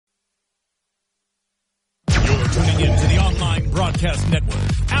into the online broadcast network,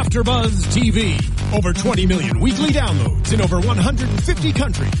 AfterBuzz TV. Over 20 million weekly downloads in over 150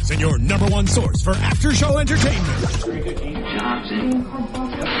 countries, and your number one source for after-show entertainment.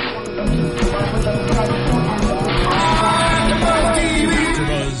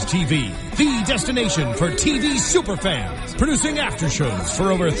 AfterBuzz TV, the destination for TV superfans, producing aftershows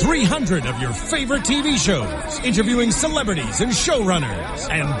for over 300 of your favorite TV shows, interviewing celebrities and showrunners,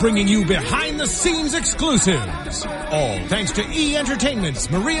 and bringing you behind-the-scenes exclusives. All thanks to E! Entertainment's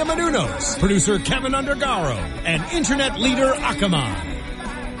Maria Menounos, producer Kevin Undergaro, and internet leader Akamai.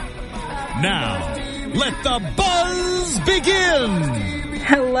 Now, let the buzz begin!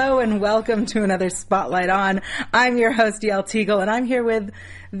 Hello and welcome to another Spotlight On. I'm your host, Yael Teagle, and I'm here with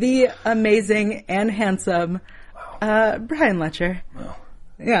the amazing and handsome Brian Letcher. Wow.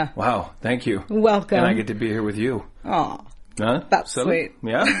 Yeah. Wow, thank you. Welcome. And I get to be here with you. Aw. Huh? That's sweet.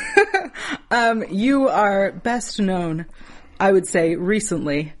 Yeah? You are best known, I would say,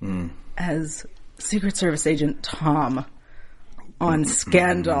 recently as Secret Service agent Tom on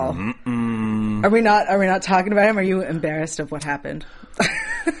Scandal. Are we not talking about him? Are you embarrassed of what happened?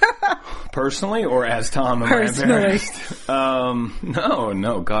 Personally or as Tom? Personally.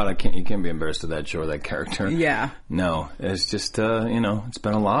 No, God, you can't be embarrassed of that show or that character. Yeah. No, it's just, it's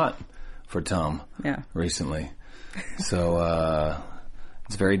been a lot for Tom recently. So,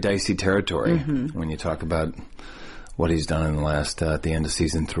 it's very dicey territory when you talk about what he's done in the last, at the end of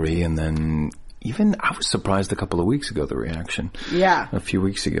season 3, and then even, I was surprised a couple of weeks ago, the reaction. Yeah. A few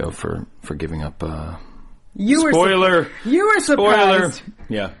weeks ago for giving up, Spoiler! You were surprised. Spoiler!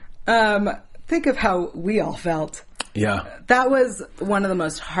 Yeah. Think of how we all felt. Yeah. That was one of the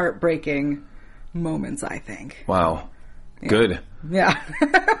most heartbreaking moments, I think. Wow. Good. Yeah.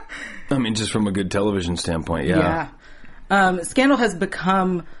 I mean, just from a good television standpoint, yeah. Scandal has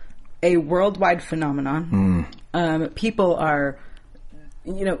become a worldwide phenomenon. People are,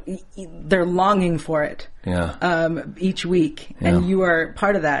 they're longing for it. Yeah. Each week, and you are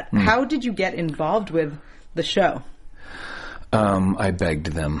part of that. How did you get involved with the show? I begged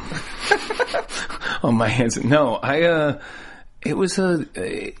them on my hands. No, it was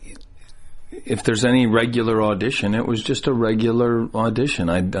if there's any regular audition, it was just a regular audition.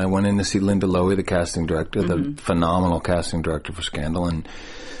 I went in to see Linda Lowy, the casting director, the phenomenal casting director for Scandal, and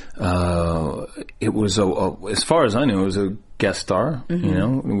it was as far as I knew, it was a guest star.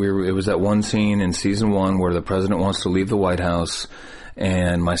 It was that one scene in season 1 where the president wants to leave the White House,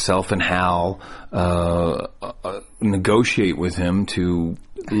 and myself and Hal negotiate with him to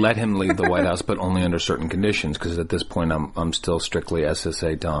let him leave the White House, but only under certain conditions, because at this point I'm still strictly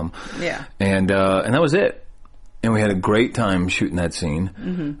SSA Tom. Yeah. And that was it. And we had a great time shooting that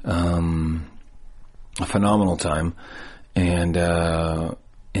scene. A phenomenal time. And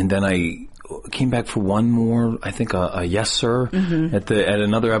then I came back for one more, I think, a Yes Sir at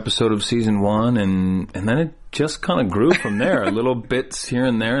another episode of season 1, and then it just kind of grew from there. Little bits here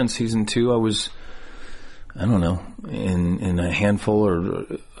and there. In season 2, I was, I don't know, in a handful or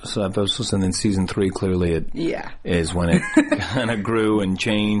so episodes, and then season 3 clearly it is when it kind of grew and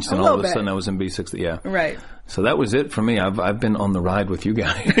changed, and all of a sudden I was in B6. Yeah, right. So that was it for me. I've been on the ride with you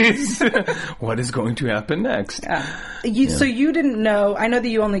guys. What is going to happen next? So you didn't know. I know that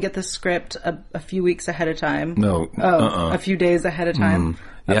you only get the script a few weeks ahead of time. No. A few days ahead of time.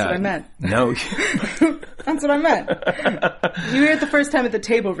 That's what I meant. No. That's what I meant. You hear it the first time at the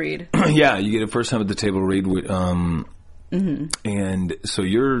table read. Yeah, you get it first time at the table read. And so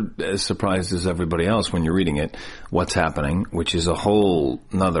you're as surprised as everybody else when you're reading it, what's happening, which is a whole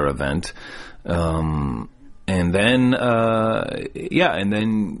nother event. And then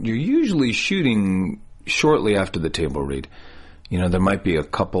you're usually shooting shortly after the table read. There might be a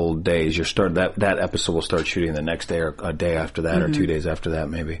couple days. That episode will start shooting the next day or a day after that or 2 days after that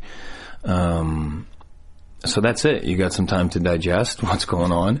maybe. So that's it. You got some time to digest what's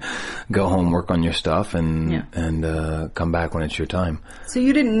going on, go home, work on your stuff, and come back when it's your time. So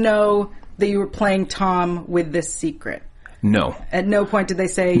you didn't know that you were playing Tom with this secret? No. At no point did they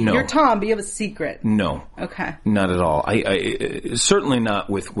say, you're Tom, but you have a secret? No. Okay. Not at all. I certainly not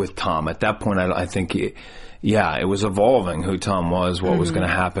with Tom. At that point, I think, it was evolving who Tom was, what was going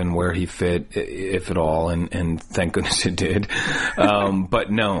to happen, where he fit, if at all, and thank goodness it did.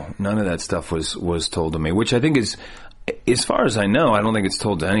 But no, none of that stuff was told to me, which I think is, as far as I know, I don't think it's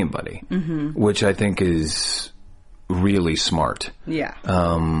told to anybody, which I think is really smart. Yeah.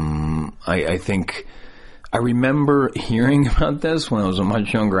 I think I remember hearing about this when I was a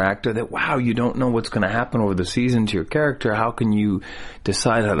much younger actor, that, wow, you don't know what's going to happen over the season to your character. How can you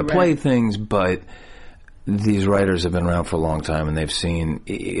decide how to play things? But these writers have been around for a long time, and they've seen...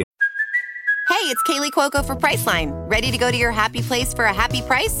 Hey, it's Kaylee Cuoco for Priceline. Ready to go to your happy place for a happy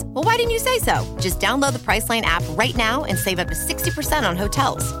price? Well, why didn't you say so? Just download the Priceline app right now and save up to 60% on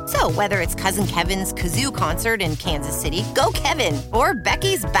hotels. So whether it's Cousin Kevin's Kazoo Concert in Kansas City, go Kevin, or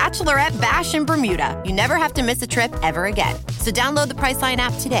Becky's Bachelorette Bash in Bermuda, you never have to miss a trip ever again. So download the Priceline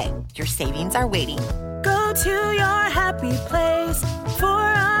app today. Your savings are waiting. Go to your happy place for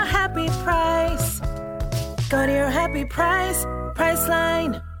a happy price. Go to your happy price,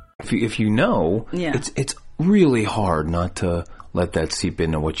 Priceline. If you know, Yeah. it's really hard not to let that seep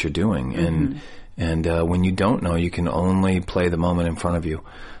into what you're doing. And when you don't know, you can only play the moment in front of you.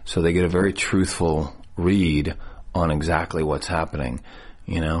 So they get a very truthful read on exactly what's happening,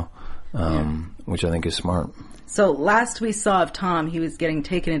 which I think is smart. So last we saw of Tom, he was getting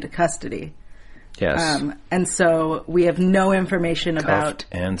taken into custody. Yes. And so we have no information about... Cuffed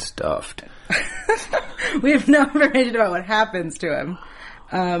and stuffed. We have no information about what happens to him.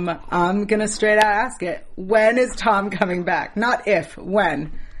 I'm going to straight out ask it. When is Tom coming back? Not if,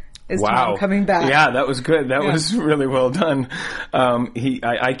 when is Tom coming back? Yeah, that was good. That was really well done.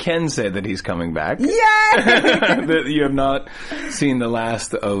 I can say that he's coming back. Yay! That you have not seen the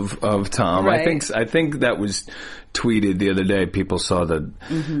last of Tom. Right. I think that was tweeted the other day. People saw the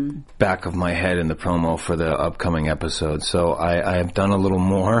back of my head in the promo for the upcoming episode. So I have done a little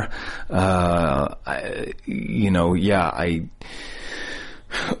more.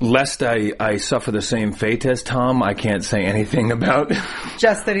 Lest I suffer the same fate as Tom, I can't say anything about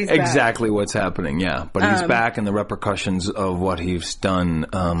Just that he's back. exactly what's happening, yeah. But he's back, and the repercussions of what he's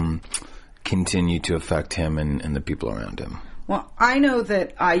done continue to affect him and the people around him. Well, I know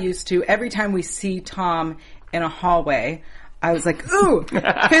that I used to, every time we see Tom in a hallway, I was like, ooh,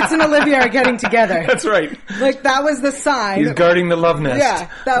 Fitz and Olivia are getting together. That's right. Like, that was the sign. He's guarding the love nest. Yeah,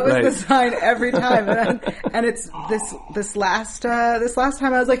 that was Right. the sign every time. And it's this last time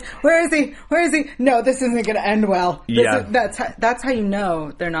I was like, where is he? Where is he? No, this isn't going to end well. That's how you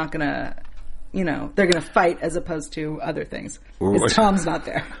know they're not going to, they're going to fight as opposed to other things. Is Tom's not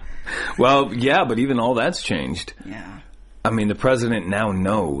there. Well, yeah, but even all that's changed. Yeah. I mean, the president now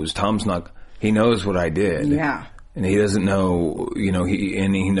knows. Tom's not. He knows what I did. Yeah. And he doesn't know,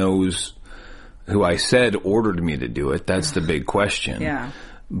 he knows who I said ordered me to do it. That's the big question. Yeah.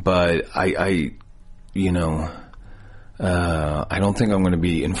 But I don't think I'm going to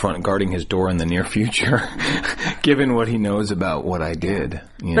be in front guarding his door in the near future, given what he knows about what I did.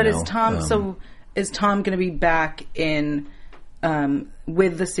 But is Tom, is Tom going to be back in,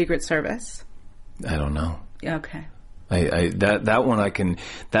 with the Secret Service? I don't know. Okay. That one I can.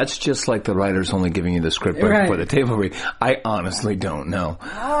 That's just like the writers only giving you the script right before the table read. I honestly don't know. Oh,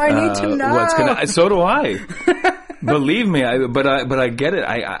 I need to know. What's gonna? So do I. Believe me. But I get it.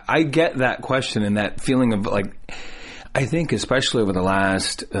 I get that question and that feeling of like. I think especially over the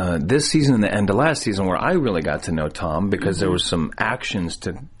last this season and the end of last season, where I really got to know Tom because there was some actions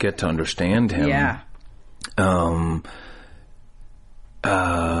to get to understand him. Yeah.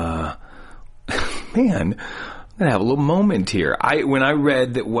 Man. I have a little moment here. When I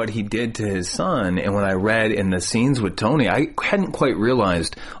read that what he did to his son, and when I read in the scenes with Tony, I hadn't quite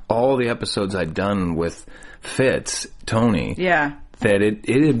realized all the episodes I'd done with Fitz, Tony. Yeah. That it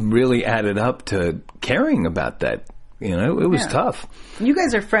had really added up to caring about that. It was tough. You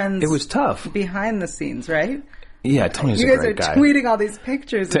guys are friends. It was tough. Behind the scenes, right? Yeah, Tony's a great guy. You guys are tweeting all these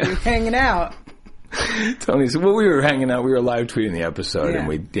pictures of you hanging out. Tony said, we were hanging out. We were live tweeting the episode, and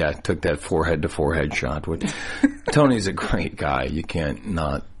we took that forehead to forehead shot. Tony's a great guy. You can't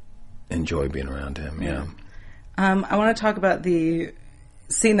not enjoy being around him. Yeah. I want to talk about the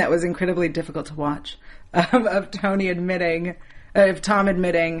scene that was incredibly difficult to watch of Tom admitting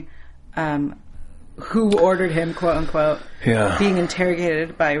who ordered him, quote unquote, being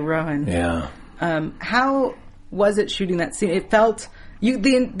interrogated by Rowan. Yeah. How was it shooting that scene? It felt.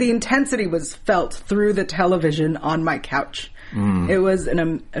 The intensity was felt through the television on my couch. It was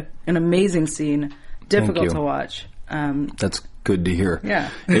an amazing scene, difficult to watch. That's good to hear.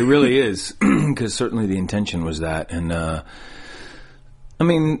 Yeah. It really is, because certainly the intention was that. And, I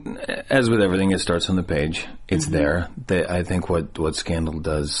mean, as with everything, it starts on the page. It's there. I think what Scandal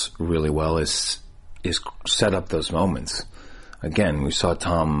does really well is set up those moments. Again, we saw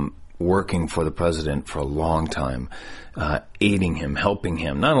Tom working for the president for a long time, aiding him, helping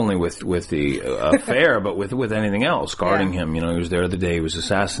him, not only with the affair, but with anything else, guarding him. He was there the day he was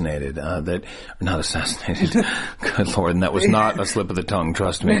assassinated. Not assassinated. Good Lord, and that was not a slip of the tongue.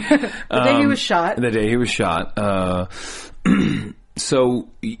 Trust me. The day he was shot. The day he was shot. So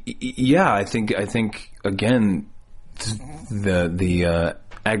yeah, I think again the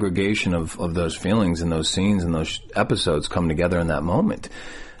aggregation of those feelings and those scenes and those episodes come together in that moment.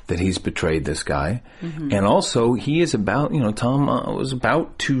 that he's betrayed this guy. And also, he is about, Tom was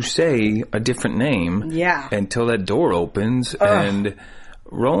about to say a different name. Yeah. Until that door opens. And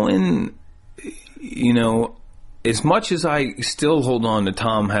Rowan, as much as I still hold on to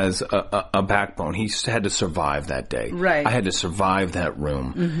Tom has a backbone, he had to survive that day. Right. I had to survive that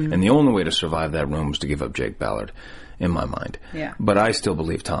room. And the only way to survive that room was to give up Jake Ballard, in my mind. Yeah. But I still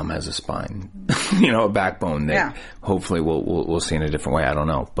believe Tom has a spine, a backbone that hopefully we'll see in a different way. I don't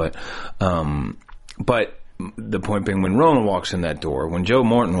know. But the point being, when Rowan walks in that door, when Joe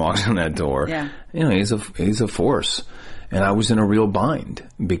Morton walks in that door, he's a force. And I was in a real bind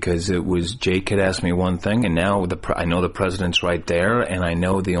because it was Jake had asked me one thing, and now I know the president's right there, and I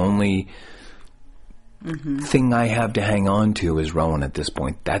know the only thing I have to hang on to is Rowan at this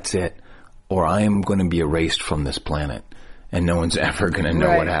point. That's it. Or I am going to be erased from this planet, and no one's ever going to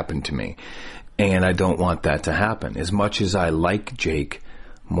know what happened to me. And I don't want that to happen. As much as I like Jake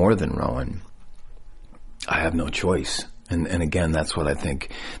more than Rowan, I have no choice. And again, that's what I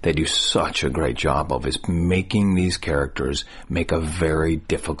think they do such a great job of, is making these characters make a very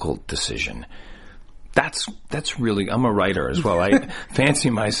difficult decision. That's really, I'm a writer as well. I fancy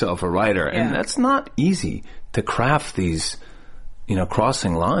myself a writer, and that's not easy to craft these,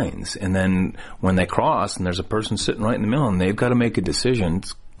 crossing lines. And then when they cross and there's a person sitting right in the middle and they've got to make a decision,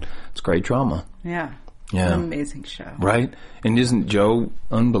 it's great drama. Yeah. Yeah. It's an amazing show. Right? And isn't Joe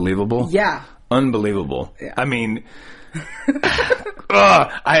unbelievable? Yeah. Unbelievable. Yeah. I mean,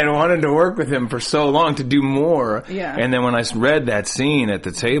 I had wanted to work with him for so long to do more. Yeah. And then when I read that scene at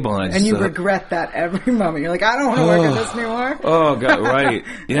the table, and you regret that every moment. You're like, I don't want to work at this anymore. Oh, God, right.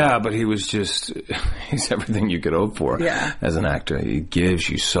 Yeah, but he's everything you could hope for as an actor. He gives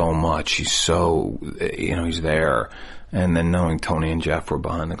you so much. He's so, he's there. And then knowing Tony and Jeff were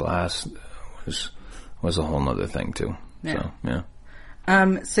behind the glass was a whole nother thing, too. Yeah. So, yeah.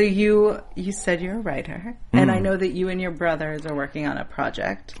 So you said you're a writer, and I know that you and your brothers are working on a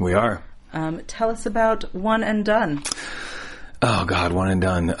project. We are. Tell us about One and Done. Oh, God, One and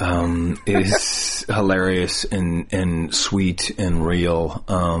Done is hilarious and sweet and real.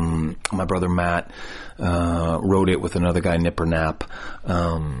 My brother Matt wrote it with another guy, Nipper Knapp.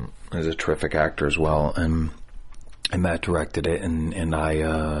 He's a terrific actor as well, and Matt directed it, and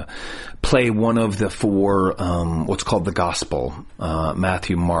I play one of the four, what's called the Gospel,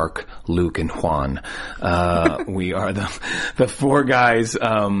 Matthew, Mark, Luke, and Juan. We are the four guys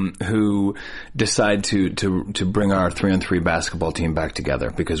who decide to bring our 3-on-3 basketball team back together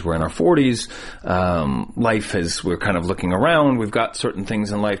because we're in our 40s. We're kind of looking around. We've got certain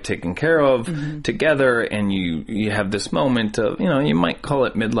things in life taken care of together, and you have this moment of, you might call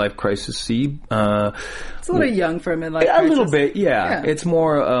it midlife crisis-y. It's a little young for a midlife crisis. A little bit, yeah. It's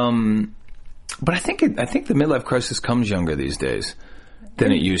more, but I think the midlife crisis comes younger these days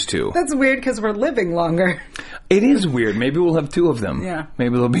than it used to. That's weird because we're living longer. It is weird. Maybe we'll have two of them. Yeah.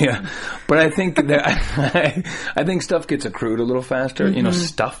 Maybe there'll be but I think that I think stuff gets accrued a little faster.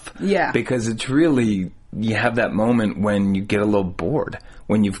 Stuff. Yeah. Because it's really, you have that moment when you get a little bored,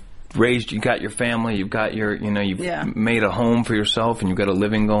 when you got your family, you've got your, you've made a home for yourself, and you've got a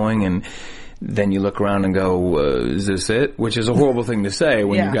living going, and then you look around and go, is this it? Which is a horrible thing to say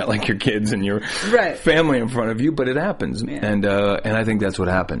when you've got like your kids and your family in front of you, but it happens. Yeah. And I think that's what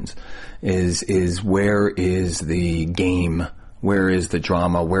happens is where is the game? Where is the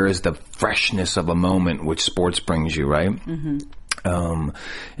drama? Where is the freshness of a moment which sports brings you, right? And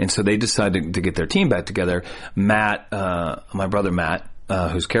so they decided to get their team back together. Matt, my brother Matt,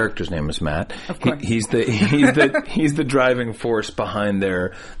 whose character's name is Matt. Of course. He's the driving force behind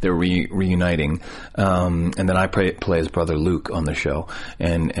their reuniting. And then I play his brother Luke on the show,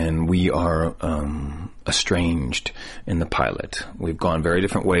 and we are estranged in the pilot. We've gone very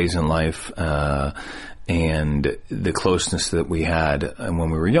different ways in life, and the closeness that we had when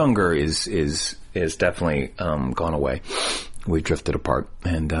we were younger is definitely gone away. We drifted apart,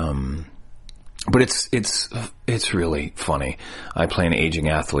 and but it's really funny. I play an aging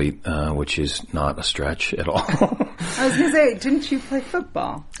athlete, which is not a stretch at all. I was going to say, didn't you play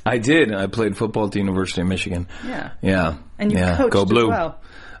football? I did. I played football at the University of Michigan. Yeah. Yeah. And you coached Go Blue. as well.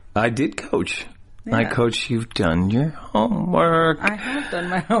 I did coach. Yeah. I coach. You've done your homework. I have done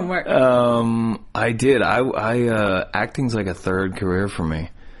my homework. I did. I acting's like a third career for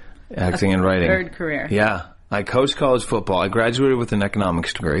me. Acting and writing. Third career. Yeah. I coached college football. I graduated with an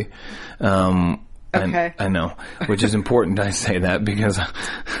economics degree. Okay. I know, which is important I say that because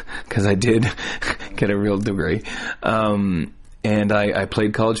I did get a real degree. And I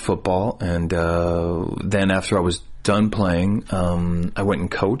played college football, and then after I was done playing, I went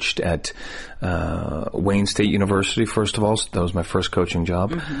and coached at Wayne State University, first of all. So that was my first coaching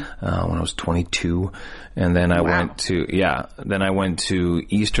job when I was 22. And then I went to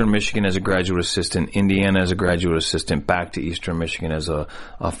Eastern Michigan as a graduate assistant, Indiana as a graduate assistant, back to Eastern Michigan as a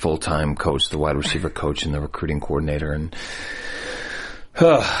full-time coach, the wide receiver coach and the recruiting coordinator. And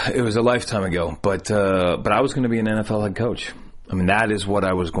it was a lifetime ago, but I was going to be an NFL head coach. I mean, that is what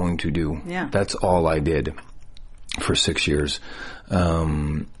I was going to do. Yeah. That's all I did for 6 years.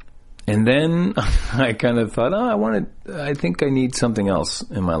 And then I kind of thought, I think I need something else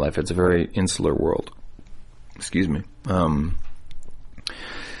in my life. It's a very insular world. Excuse me.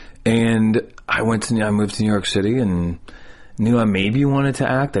 And I moved to New York City and knew I maybe wanted to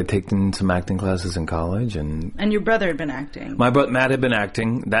act. I'd taken some acting classes in college. And your brother had been acting. My brother Matt had been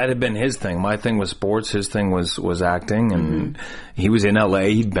acting. That had been his thing. My thing was sports. His thing was acting. And he was in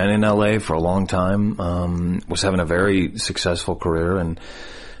L.A. He'd been in L.A. for a long time. Was having a very successful career.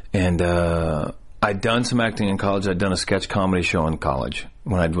 And I'd done some acting in college. I'd done a sketch comedy show in college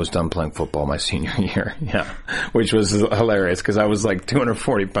when I was done playing football my senior year. Yeah. Which was hilarious because I was like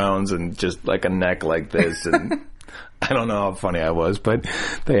 240 pounds and just like a neck like this. And I don't know how funny I was, but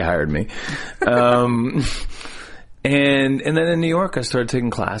they hired me. And then in New York, I started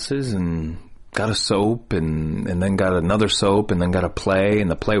taking classes and got a soap and then got another soap and then got a play. And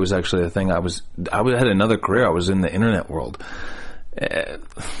the play was actually the thing I had another career. I was in the internet world. It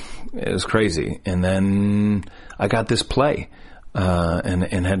was crazy. And then I got this play,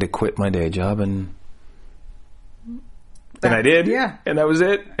 and had to quit my day job and I did. Yeah. And that was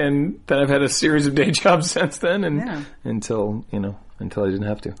it. And then I've had a series of day jobs since then until I didn't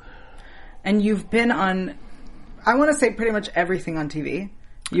have to. And you've been on, I want to say pretty much everything on TV.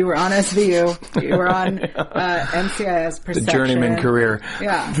 You were on SVU. You were on NCIS Perception. The journeyman career.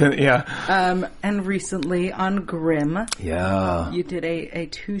 Yeah. Yeah. And recently on Grimm. Yeah. You did a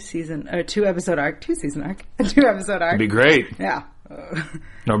 2-episode arc. A 2-episode arc. It'd be great. Yeah.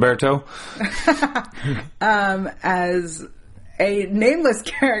 Norberto. As a nameless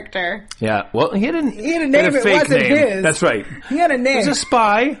character. Yeah. Well, he had a name. It wasn't name. his. That's right. He had a name. He's a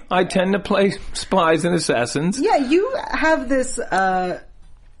spy. I tend to play spies and assassins. Yeah, you have this,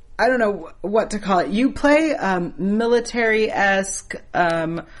 I don't know what to call it. You play military-esque,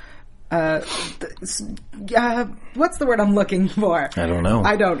 what's the word I'm looking for? I don't know.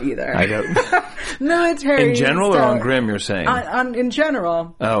 I don't either. I don't. Military in general stuff. or on Grimm, you're saying? In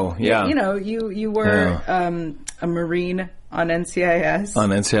general. Oh, yeah. You were a Marine on NCIS. On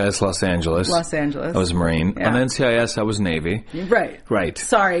NCIS Los Angeles. I was a Marine. Yeah. On NCIS, I was Navy. Right.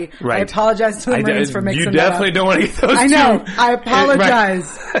 Sorry. Right. I apologize to the Marines for mixing You that definitely up. don't want to get those I know. two. I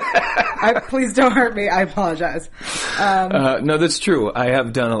apologize. Please don't hurt me. I apologize. No, that's true. I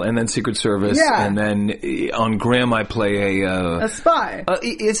have done, and then Secret Service. Yeah. And then on Grimm, I play a spy.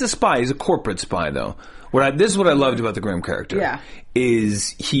 It's a spy. He's a corporate spy, though. This is what I loved about the Grimm character. Yeah.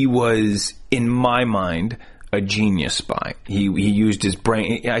 Is he was, in my mind, a genius spy. He used his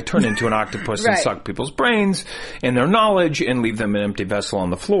brain. I turned into an octopus and sucked people's brains and their knowledge and leave them an empty vessel on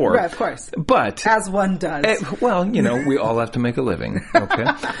the floor. Right, of course. But as one does. We all have to make a living. Okay.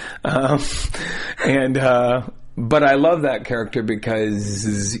 But I love that character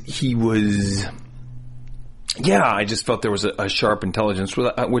because he was. Yeah, I just felt there was a sharp intelligence,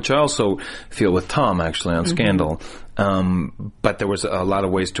 which I also feel with Tom, actually, on Scandal. But there was a lot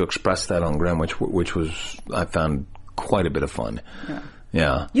of ways to express that on Grimm, which was, I found, quite a bit of fun.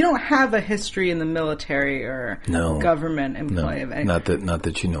 Yeah. You don't have a history in the military or government employee of any. Not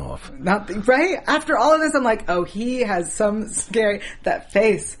that you know of. Right? After all of this, I'm like, oh, he has some scary... That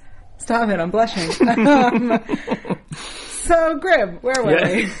face. Stop it, I'm blushing. So, Grimm, where were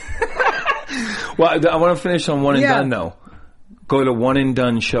we? Well, I want to finish on One and Done, though. Go to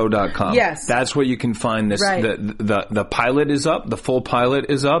oneanddone.show.com. Yes. That's where you can find this. Right. The pilot is up. The full pilot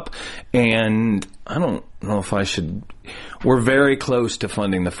is up. And I don't know if I should... We're very close to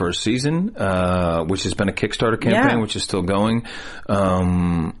funding the first season, which has been a Kickstarter campaign, which is still going.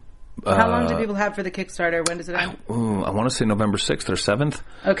 How long do people have for the Kickstarter? When does it end? I want to say November 6th or 7th.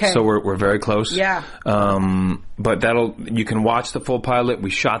 Okay. So we're very close. Yeah. But you can watch the full pilot. We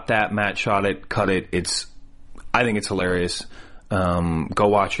shot that. Matt shot it, cut it. I think it's hilarious. Go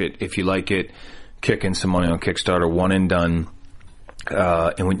watch it if you like it. Kick in some money on Kickstarter. One and Done.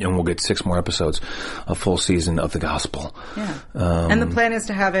 And we'll get 6 more episodes, a full season of the gospel. Yeah. And the plan is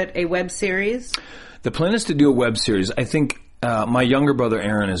to have it a web series? The plan is to do a web series. I think my younger brother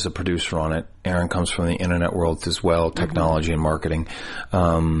Aaron is a producer on it. Aaron comes from the internet world as well, technology and marketing.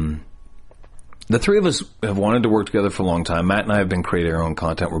 the three of us have wanted to work together for a long time. Matt and I have been creating our own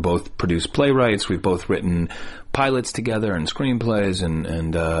content. We're both produced playwrights. We've both written pilots together and screenplays,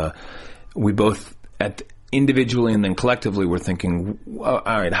 and we both, individually and then collectively, we're thinking, all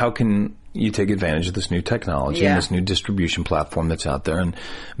right, how can you take advantage of this new technology and this new distribution platform that's out there and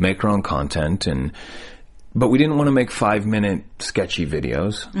make our own content? But we didn't want to make 5-minute sketchy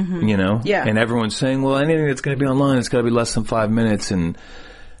videos, you know? Yeah. And everyone's saying, well, anything that's going to be online, it's got to be less than 5 minutes. And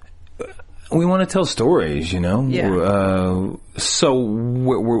we want to tell stories, you know? Yeah. So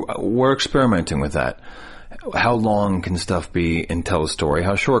we're experimenting with that. How long can stuff be and tell a story?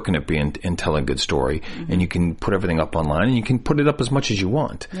 How short can it be and tell a good story? And you can put everything up online, and you can put it up as much as you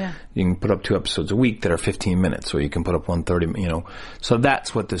want. Yeah. You can put up 2 episodes a week that are 15 minutes, or you can put up 130, you know. So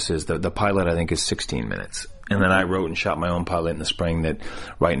that's what this is. The pilot, I think, is 16 minutes. And then I wrote and shot my own pilot in the spring that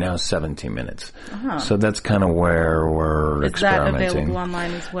right now is 17 minutes. So that's kind of where we're experimenting. Is that available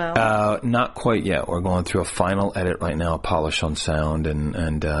online as well? Not quite yet. We're going through a final edit right now, a polish on sound,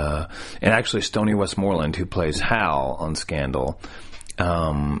 and actually Stoney Westmoreland, who plays Hal on Scandal,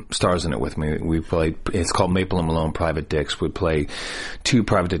 stars in it with me. We play. It's called Maple and Malone Private Dicks. We play 2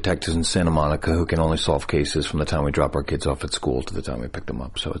 private detectives in Santa Monica who can only solve cases from the time we drop our kids off at school to the time we pick them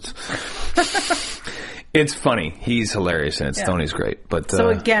up. So it's it's funny. He's hilarious, and Stoney's great. But so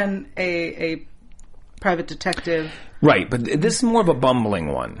again, a private detective, right? But this is more of a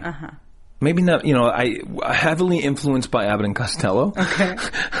bumbling one. Maybe not, you know, I heavily influenced by Abbott and Costello,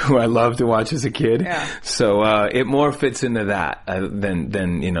 who I loved to watch as a kid. Yeah. So it more fits into that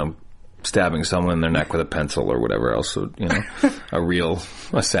than you know, stabbing someone in their neck with a pencil or whatever else, you know, a real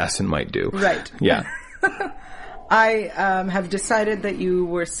assassin might do. Right. Yeah. I have decided that you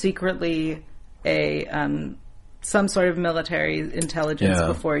were secretly some sort of military intelligence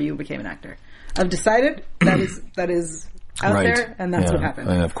before you became an actor. I've decided that is out there, and that's what happened.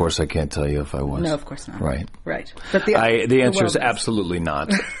 And of course, I can't tell you if I was. No, of course not. Right. But the answer is absolutely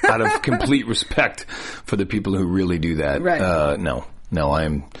not. Out of complete respect for the people who really do that. Right. No, I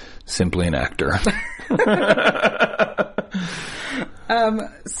am simply an actor.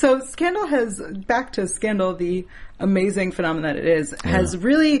 So back to Scandal, the amazing phenomenon that it is, has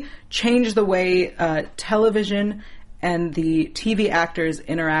really changed the way television and the TV actors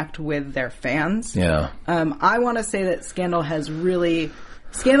interact with their fans. Yeah. I want to say that Scandal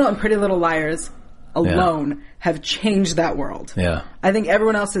and Pretty Little Liars alone have changed that world. Yeah. I think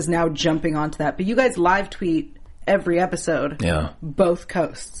everyone else is now jumping onto that. But you guys live tweet every episode. Yeah. Both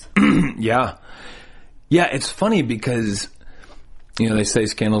coasts. Yeah. Yeah, it's funny because, you know, they say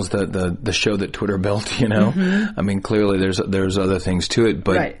Scandal's the show that Twitter built, you know? Mm-hmm. I mean, clearly there's other things to it,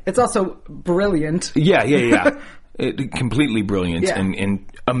 but... Right. It's also brilliant. Yeah. Completely brilliant and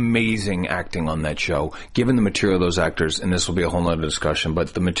amazing acting on that show. Given the material of those actors, and this will be a whole other discussion,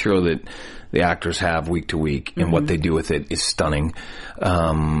 but the material that the actors have week to week and what they do with it is stunning.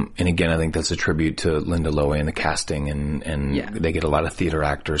 And again, I think that's a tribute to Linda Loewe and the casting, and they get a lot of theater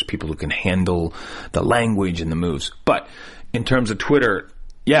actors, people who can handle the language and the moves. But in terms of Twitter,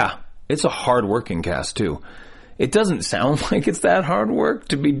 it's a hard-working cast too. It doesn't sound like it's that hard work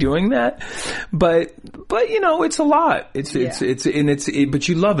to be doing that, but you know, it's a lot. But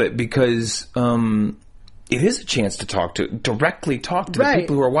you love it because it is a chance to directly talk to the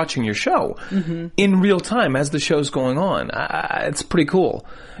people who are watching your show in real time as the show's going on. It's pretty cool,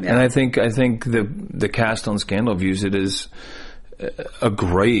 and I think the cast on Scandal views it as a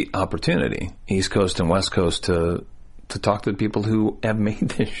great opportunity, East Coast and West Coast, to talk to the people who have made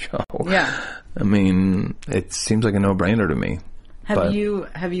this show. Yeah. I mean, it seems like a no-brainer to me. Has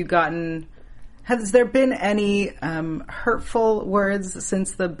there been any hurtful words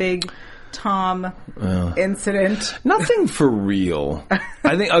since the big Tom incident? Nothing for real.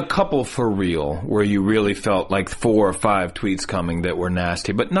 I think a couple for real, where you really felt like 4 or 5 tweets coming that were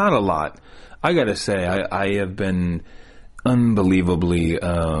nasty, but not a lot. I gotta say, I have been unbelievably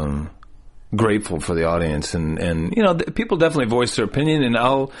grateful for the audience, and you know, people definitely voice their opinion, and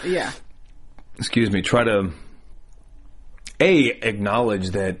I'll try to acknowledge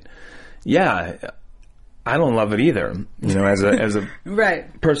that I don't love it either, you know, as a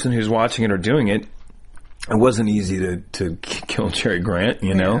person who's watching it or doing it. It wasn't easy to kill Jerry Grant,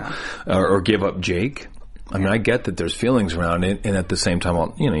 you know, or give up Jake. I mean, I get that there's feelings around it, and at the same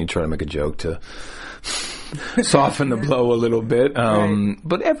time, you try to make a joke to soften the blow a little bit.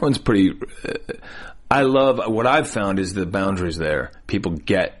 But everyone's pretty... I love... What I've found is the boundaries there. People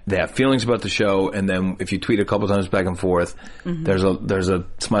they have feelings about the show, and then if you tweet a couple times back and forth, there's a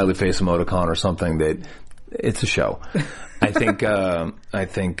smiley face emoticon or something that... It's a show. I think that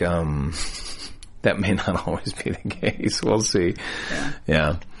may not always be the case. We'll see.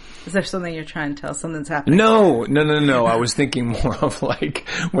 Yeah. Is there something you're trying to tell? Something's happening? No. I was thinking more of like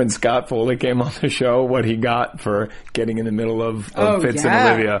when Scott Foley came on the show, what he got for getting in the middle of Fitz and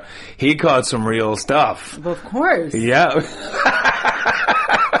Olivia. He caught some real stuff. Well, of course. Yeah.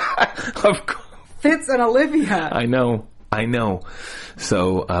 Of course. Fitz and Olivia. I know.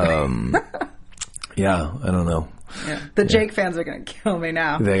 So, yeah, I don't know. Yeah. The Jake fans are going to kill me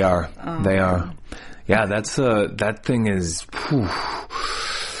now. They are. They are. Yeah, that's that thing is whew,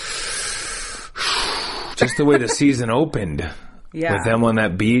 just the way the season opened. Yeah. With them on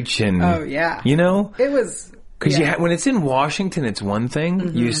that beach and you know, it was because when it's in Washington, it's one thing.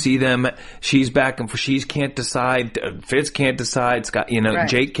 Mm-hmm. You see them. She's back and forth. She can't decide. Fitz can't decide. Scott,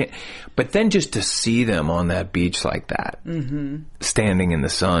 Jake can't. But then just to see them on that beach like that, standing in the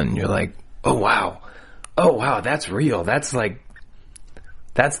sun, you're like, oh wow, that's real. That's like.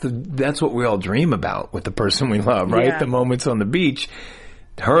 That's what we all dream about with the person we love, right? Yeah. The moments on the beach.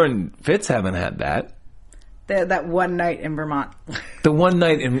 Her and Fitz haven't had that. That one night in Vermont. The one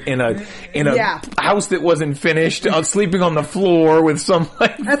night in a house that wasn't finished, sleeping on the floor with some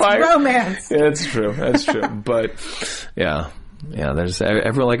That's fire. Romance. Yeah, that's true. But yeah. There's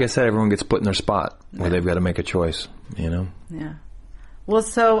everyone. Like I said, everyone gets put in their spot where they've got to make a choice. Yeah. Well,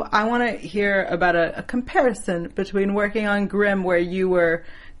 so I want to hear about a comparison between working on Grimm, where you were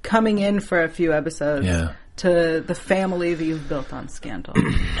coming in for a few episodes, to the family that you've built on Scandal.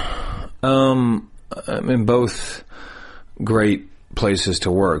 I mean, both great places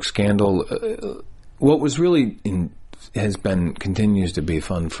to work. Scandal, what was really continues to be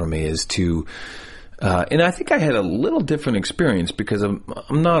fun for me is to, and I think I had a little different experience because I'm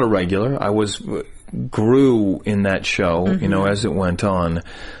not a regular. I grew in that show, as it went on.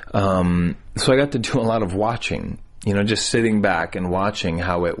 So I got to do a lot of watching, just sitting back and watching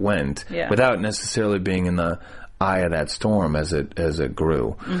how it went without necessarily being in the eye of that storm as it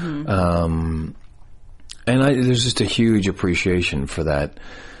grew. And there's just a huge appreciation for that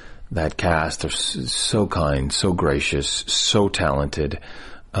cast. They're so kind, so gracious, so talented,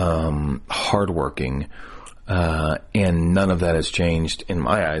 hardworking, and none of that has changed in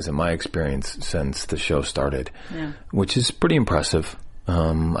my eyes, in my experience, since the show started, which is pretty impressive,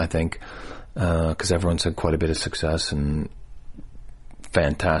 I think, because everyone's had quite a bit of success and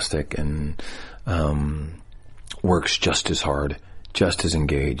fantastic and works just as hard, just as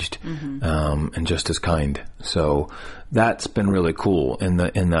engaged, and just as kind. So that's been really cool. And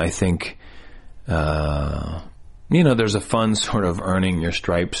I think, there's a fun sort of earning your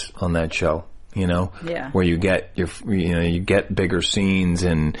stripes on that show, where you get you get bigger scenes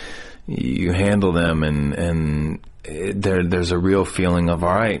and you handle them and there's a real feeling of,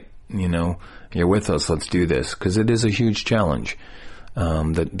 all right, you're with us, let's do this. 'Cause it is a huge challenge.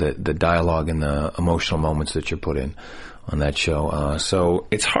 The dialogue and the emotional moments that you're put in on that show. So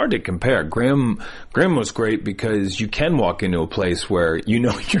it's hard to compare. Grimm was great because you can walk into a place where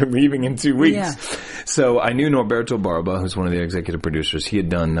you're leaving in 2 weeks. Yeah. So I knew Norberto Barba, who's one of the executive producers. He had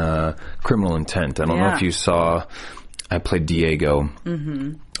done Criminal Intent. I don't know if you saw. I played Diego.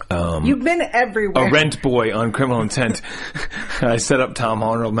 Mm-hmm. You've been everywhere. A rent boy on Criminal Intent. I set up Tom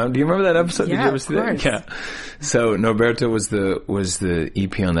Arnold. Do you remember that episode? Yeah, Did you ever see that? Yeah. So Norberto was the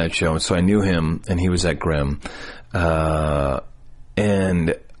EP on that show, so I knew him, and he was at Grimm. And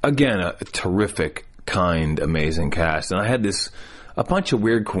again, a terrific, kind, amazing cast. And I had a bunch of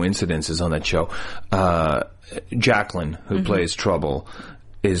weird coincidences on that show. Jacqueline, who plays Trouble,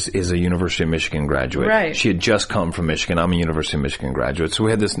 is a University of Michigan graduate. Right. She had just come from Michigan. I'm a University of Michigan graduate. So we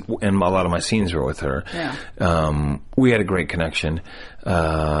had this, and a lot of my scenes were with her. Yeah. We had a great connection.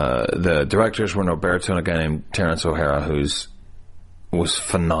 The directors were Norberto and a guy named Terrence O'Hara, was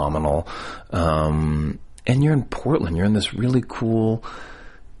phenomenal. And you're in Portland. You're in this really cool,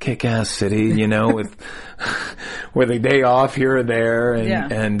 kick-ass city, with a day off here or there.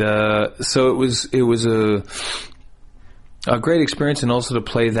 And so it was a great experience, and also to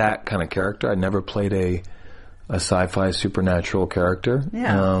play that kind of character. I'd never played a sci-fi supernatural character,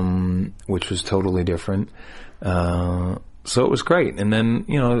 which was totally different. So it was great. And then,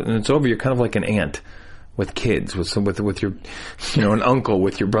 and it's over, you're kind of like an aunt with kids, with your, an uncle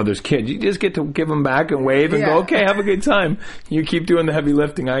with your brother's kid. You just get to give them back and wave and go, okay, have a good time. You keep doing the heavy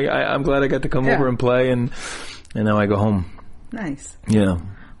lifting. I'm glad I got to come over and play, and now I go home. Nice. Yeah.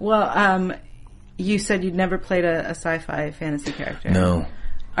 Well, you said you'd never played a sci-fi fantasy character. No.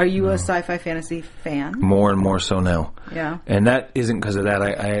 Are you a sci-fi fantasy fan? More and more so now. Yeah. And that isn't because of that.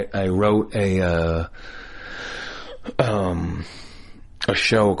 I wrote a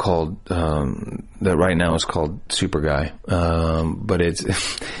show called that right now is called Super Guy, but it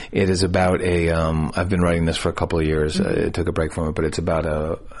is about a. I've been writing this for a couple of years. I took a break from it, but it's about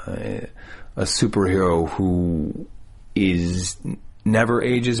a superhero who is never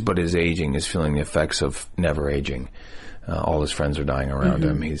ages, but is aging, is feeling the effects of never aging. All his friends are dying around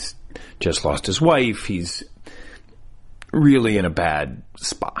him. He's just lost his wife. He's really in a bad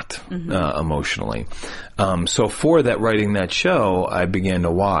spot emotionally. So for that, writing that show, I began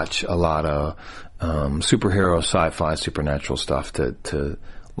to watch a lot of superhero, sci-fi, supernatural stuff to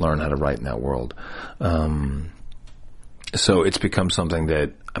learn how to write in that world. So it's become something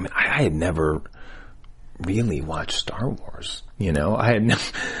that, I mean, I had never really watched Star Wars. You know, I had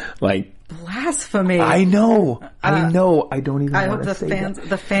like blasphemy. I know. I don't even. I want hope to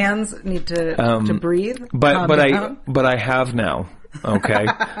the fans need to breathe. But I have now. Okay,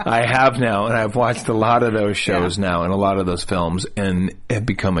 I have now, and I've watched a lot of those shows now and a lot of those films, and have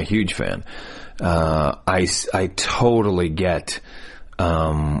become a huge fan. I totally get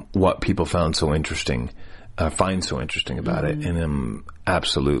what people find so interesting about it, and am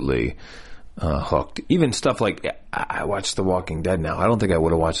absolutely hooked. Even stuff like, I watch The Walking Dead now. I don't think I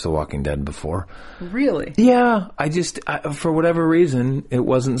would have watched The Walking Dead before. Really? Yeah. For whatever reason, it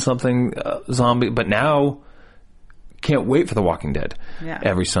wasn't something zombie, but now can't wait for The Walking Dead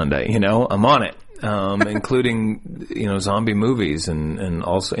every Sunday. You know, I'm on it, including, zombie movies and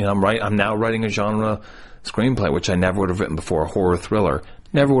also, I'm now writing a genre screenplay, which I never would have written before, a horror thriller.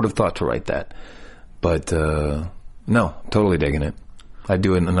 Never would have thought to write that. But, no, totally digging it. I'd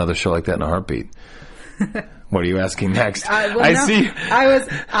do another show like that in a heartbeat. What are you asking next? See.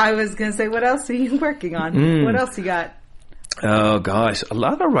 I was going to say, what else are you working on? What else you got? Oh gosh, a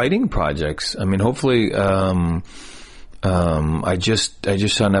lot of writing projects. I mean, hopefully, I just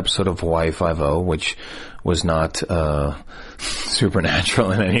saw an episode of Hawaii Five-0, which was not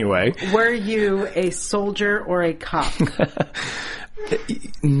supernatural in any way. Were you a soldier or a cop?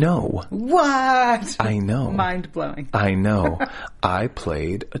 No. What? I know. Mind blowing. I know. I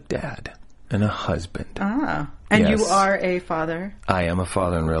played a dad and a husband. Ah. And yes. You are a father? I am a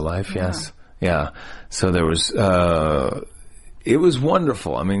father in real life, yes. Yeah. So there was, it was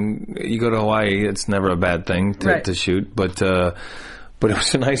wonderful. I mean, you go to Hawaii, it's never a bad thing to shoot, but it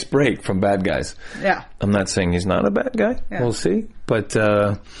was a nice break from bad guys. Yeah. I'm not saying he's not a bad guy. Yeah. We'll see. But,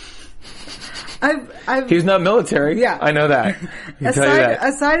 he's not military. Yeah. I know that.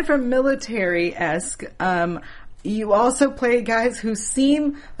 Aside from military-esque, you also play guys who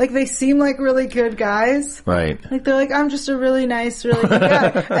seem like really good guys. Right. Like they're like, I'm just a really nice, really good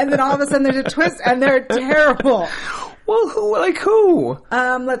guy. And then all of a sudden there's a twist and they're terrible. Well, who?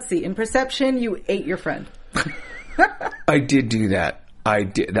 Let's see. In Perception, you ate your friend. I did do that. I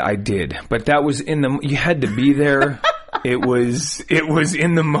did. But that was you had to be there. It was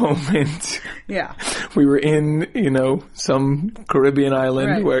in the moment. Yeah. We were in, some Caribbean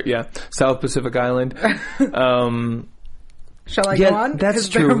island South Pacific island. Shall I go on? That's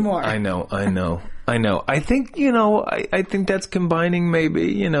true. There are more. I know. I think, I think that's combining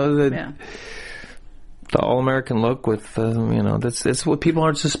maybe, the all-American look with, that's what people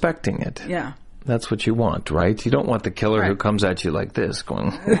aren't suspecting it. Yeah. That's what you want, right? You don't want the killer who comes at you like this,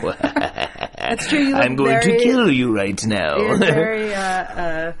 going, That's true. You look I'm going to kill you right now. You're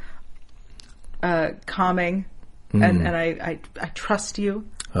very calming, and I trust you.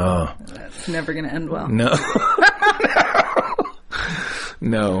 Oh. That's never going to end well. No.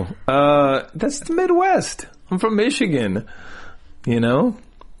 No. That's the Midwest. I'm from Michigan.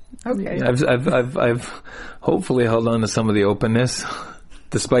 Okay. I've hopefully held on to some of the openness.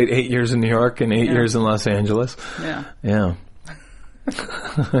 Despite 8 years in New York and 8 years in Los Angeles. Yeah. Yeah.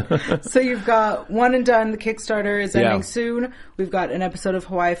 So you've got One and Done. The Kickstarter is ending soon. We've got an episode of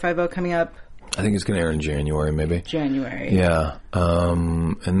Hawaii Five-0 coming up. I think it's going to air in January, maybe. January. Yeah.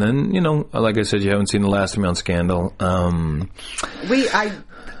 And then, like I said, you haven't seen the last of me on Scandal. We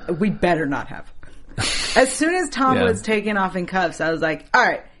better not have. As soon as Tom was taken off in cuffs, I was like, all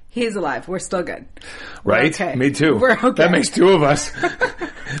right. He's alive. We're still good. Right? Okay. Me too. We're okay. That makes two of us.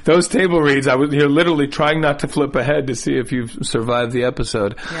 Those table reads, you're literally trying not to flip ahead to see if you've survived the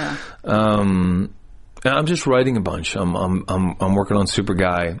episode. Yeah. And I'm just writing a bunch. I'm working on Super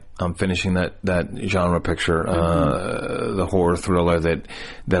Guy. I'm finishing that genre picture, the horror thriller that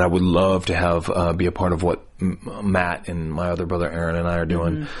I would love to have be a part of what Matt and my other brother Aaron and I are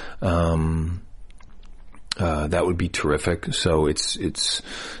doing. That would be terrific. So it's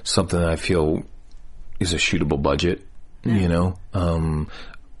something that I feel is a shootable budget,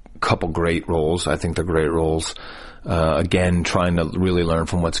 couple great roles. I think they're great roles. Again, trying to really learn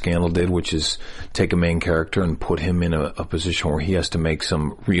from what Scandal did, which is take a main character and put him in a position where he has to make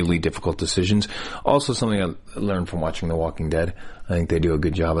some really difficult decisions. Also, something I learned from watching The Walking Dead. I think they do a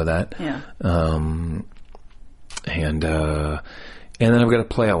good job of that. Yeah. And then I've got a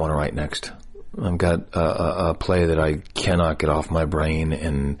play I want to write next. I've got a play that I cannot get off my brain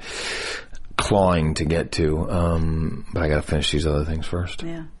and clawing to get to. But I got to finish these other things first.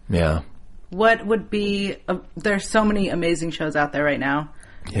 Yeah. Yeah. What would be? There's so many amazing shows out there right now.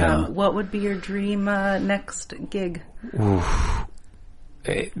 Yeah. What would be your dream next gig? Oof.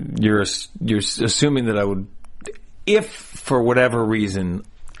 You're assuming that I would, if for whatever reason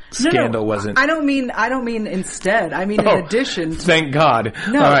Scandal wasn't. I don't mean instead. I mean in addition to. Thank God.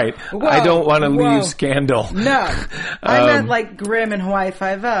 No. All right. Whoa. I don't want to Whoa. leave Scandal. No. I meant like Grimm and Hawaii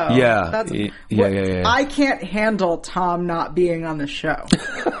Five-0. Yeah. Yeah. I can't handle Tom not being on the show.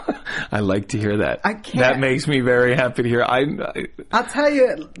 I like to hear that. I can't. That makes me very happy to hear. I'll tell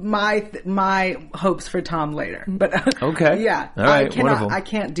you my hopes for Tom later. But Okay. Yeah. All right. Wonderful. I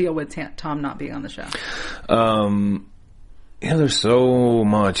can't deal with Tom not being on the show. Yeah, there's so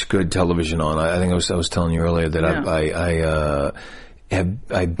much good television on. I think I was telling you earlier that I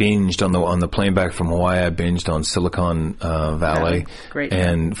binged on the plane back from Hawaii. I binged on Silicon Valley Great.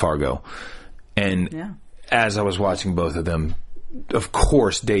 and Fargo, and as I was watching both of them, of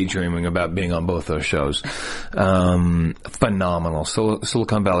course, daydreaming about being on both those shows. Phenomenal.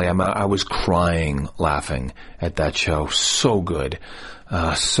 Silicon Valley. I was crying laughing at that show. So good,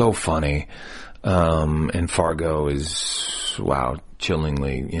 so funny. And Fargo is, wow,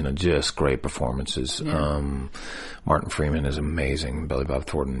 chillingly, just great performances. Yeah. Martin Freeman is amazing. Billy Bob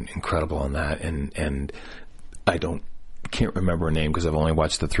Thornton, incredible on that. And I can't remember her name because I've only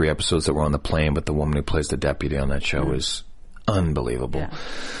watched the 3 episodes that were on the plane, but the woman who plays the deputy on that show is unbelievable.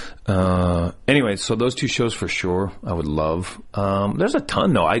 Yeah. Anyway, so those 2 shows for sure I would love. There's a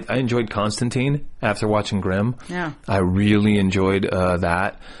ton though. I enjoyed Constantine after watching Grimm. Yeah. I really enjoyed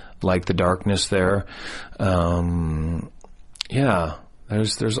that. Like the darkness there. Yeah,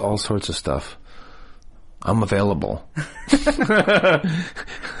 there's all sorts of stuff. I'm available.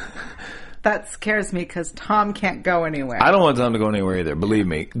 That scares me because Tom can't go anywhere. I don't want Tom to go anywhere either. Believe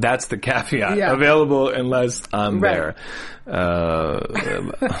me, that's the caveat. Yeah. Available unless I'm there.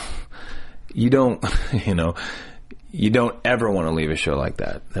 You don't ever want to leave a show like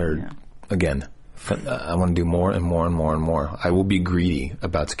that. Again, I want to do more and more and more and more. I will be greedy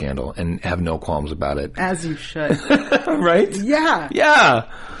about Scandal and have no qualms about it. As you should. Right? Yeah. Yeah.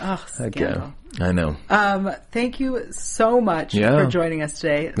 Oh, Scandal. I know. Thank you so much for joining us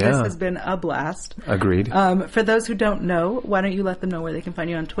today. This has been a blast. Agreed. For those who don't know, why don't you let them know where they can find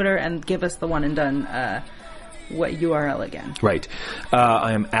you on Twitter and give us the one and done what URL again? Right.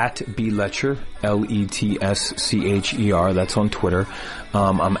 I am at B Letcher, LETSCHER. That's on Twitter.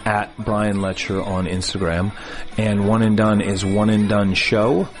 I'm at Brian Letcher on Instagram. And One and Done is One and Done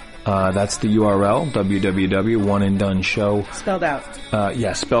Show. That's the URL, www. One and Done Show. Spelled out.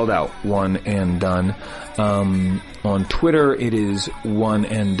 Spelled out. One and Done. On Twitter, it is One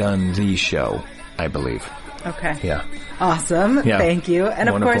and Done The Show, I believe. Okay. Yeah. Awesome. Yeah. Thank you. And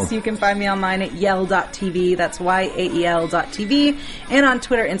of Wonderful. course, you can find me online at yell.tv. That's YAEL.tv. And on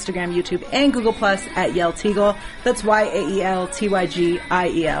Twitter, Instagram, YouTube, and Google Plus at YellTeagle. That's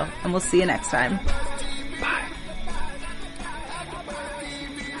YAELTYGIEL. And we'll see you next time. Bye.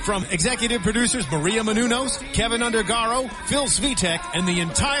 From executive producers Maria Menounos, Kevin Undergaro, Phil Svitek, and the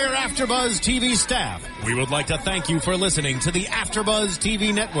entire AfterBuzz TV staff, we would like to thank you for listening to the AfterBuzz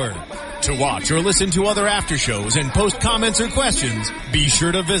TV network. To watch or listen to other after shows and post comments or questions, be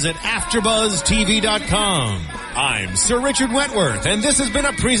sure to visit AfterBuzzTV.com. I'm Sir Richard Wentworth, and this has been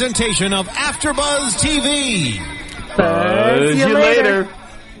a presentation of AfterBuzz TV. Buzz you later.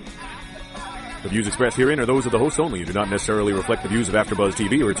 The views expressed herein are those of the hosts only and do not necessarily reflect the views of AfterBuzz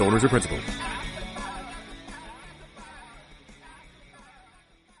TV or its owners or principals.